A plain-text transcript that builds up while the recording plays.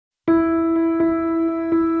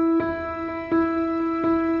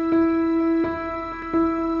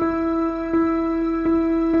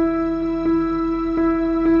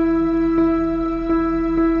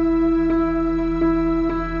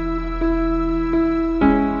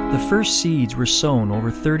first seeds were sown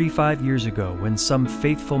over 35 years ago when some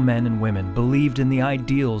faithful men and women believed in the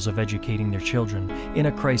ideals of educating their children in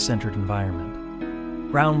a Christ-centered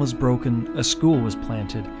environment. Ground was broken, a school was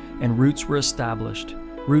planted, and roots were established,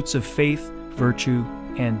 roots of faith, virtue,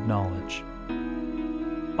 and knowledge.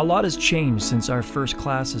 A lot has changed since our first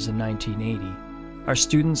classes in 1980. Our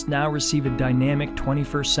students now receive a dynamic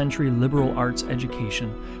 21st century liberal arts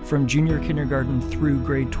education from junior kindergarten through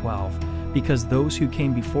grade 12 because those who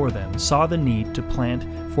came before them saw the need to plant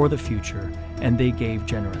for the future and they gave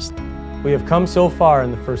generously. We have come so far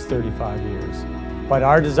in the first 35 years, but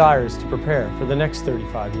our desire is to prepare for the next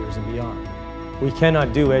 35 years and beyond. We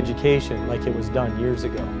cannot do education like it was done years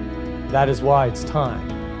ago. That is why it's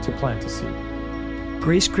time to plant a seed.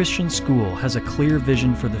 Grace Christian School has a clear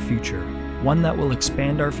vision for the future, one that will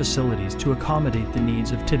expand our facilities to accommodate the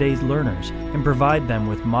needs of today's learners and provide them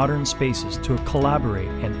with modern spaces to collaborate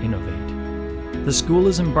and innovate. The school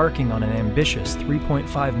is embarking on an ambitious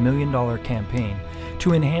 $3.5 million campaign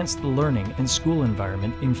to enhance the learning and school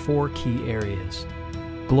environment in 4 key areas: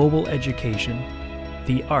 global education,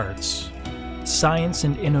 the arts, science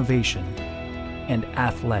and innovation, and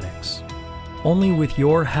athletics. Only with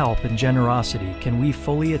your help and generosity can we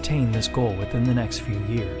fully attain this goal within the next few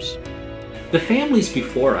years. The families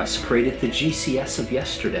before us created the GCS of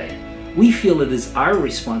yesterday. We feel it is our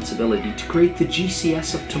responsibility to create the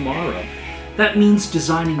GCS of tomorrow. That means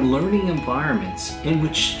designing learning environments in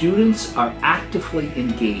which students are actively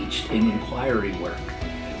engaged in inquiry work,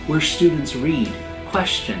 where students read,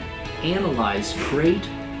 question, analyze, create,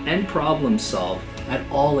 and problem solve at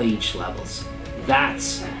all age levels.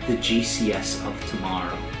 That's the GCS of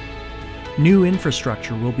tomorrow. New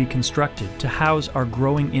infrastructure will be constructed to house our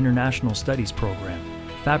growing international studies program,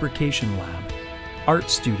 fabrication lab, art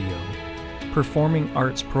studio, performing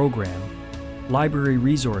arts program, library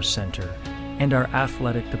resource center, and our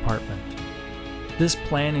athletic department. This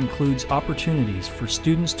plan includes opportunities for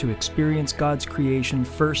students to experience God's creation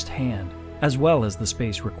firsthand, as well as the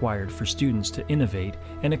space required for students to innovate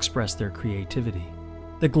and express their creativity.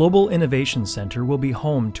 The Global Innovation Center will be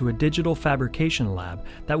home to a digital fabrication lab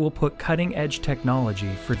that will put cutting-edge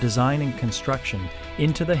technology for design and construction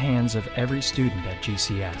into the hands of every student at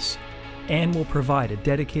GCS, and will provide a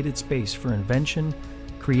dedicated space for invention,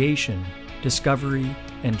 creation, discovery,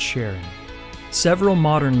 and sharing. Several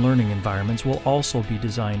modern learning environments will also be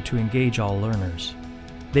designed to engage all learners.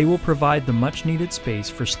 They will provide the much-needed space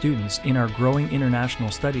for students in our growing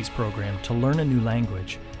international studies program to learn a new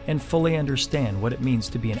language and fully understand what it means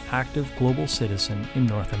to be an active global citizen in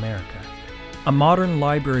North America. A modern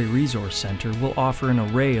library resource center will offer an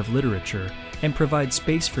array of literature and provide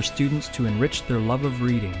space for students to enrich their love of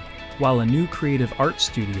reading, while a new creative art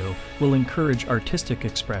studio will encourage artistic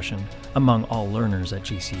expression among all learners at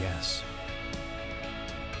GCS.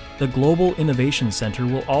 The Global Innovation Center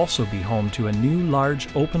will also be home to a new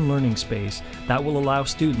large open learning space that will allow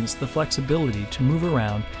students the flexibility to move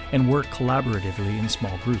around and work collaboratively in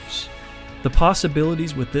small groups. The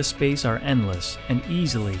possibilities with this space are endless and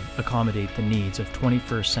easily accommodate the needs of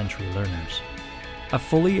 21st century learners. A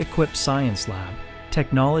fully equipped science lab,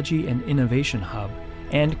 technology and innovation hub,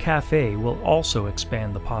 and cafe will also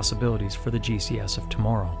expand the possibilities for the GCS of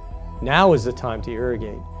tomorrow. Now is the time to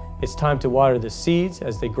irrigate. It's time to water the seeds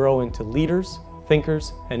as they grow into leaders,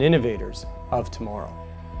 thinkers, and innovators of tomorrow.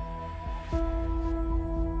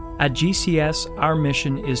 At GCS, our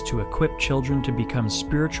mission is to equip children to become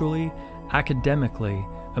spiritually, academically,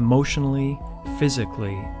 emotionally,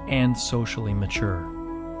 physically, and socially mature.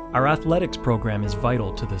 Our athletics program is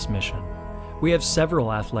vital to this mission. We have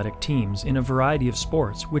several athletic teams in a variety of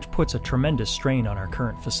sports, which puts a tremendous strain on our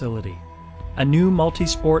current facility. A new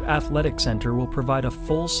multi-sport athletic center will provide a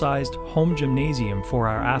full-sized home gymnasium for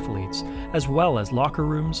our athletes, as well as locker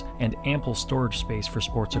rooms and ample storage space for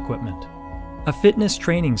sports equipment. A fitness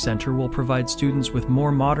training center will provide students with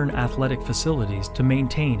more modern athletic facilities to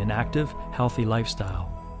maintain an active, healthy lifestyle.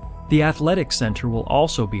 The Athletics Center will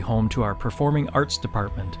also be home to our Performing Arts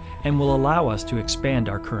Department and will allow us to expand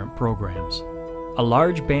our current programs. A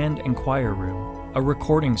large band and choir room, a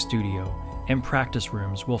recording studio, and practice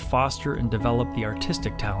rooms will foster and develop the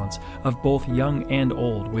artistic talents of both young and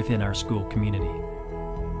old within our school community.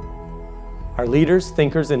 Our leaders,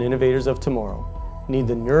 thinkers, and innovators of tomorrow need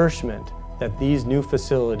the nourishment that these new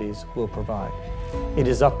facilities will provide. It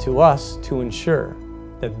is up to us to ensure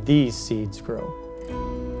that these seeds grow.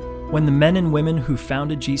 When the men and women who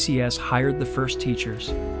founded GCS hired the first teachers,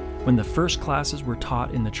 when the first classes were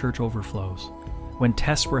taught in the church overflows, when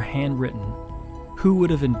tests were handwritten, who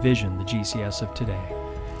would have envisioned the GCS of today?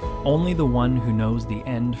 Only the one who knows the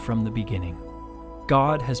end from the beginning.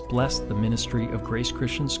 God has blessed the ministry of Grace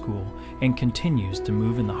Christian School and continues to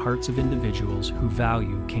move in the hearts of individuals who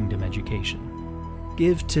value kingdom education.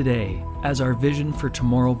 Give today as our vision for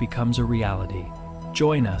tomorrow becomes a reality.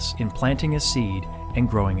 Join us in planting a seed and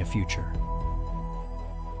growing a future.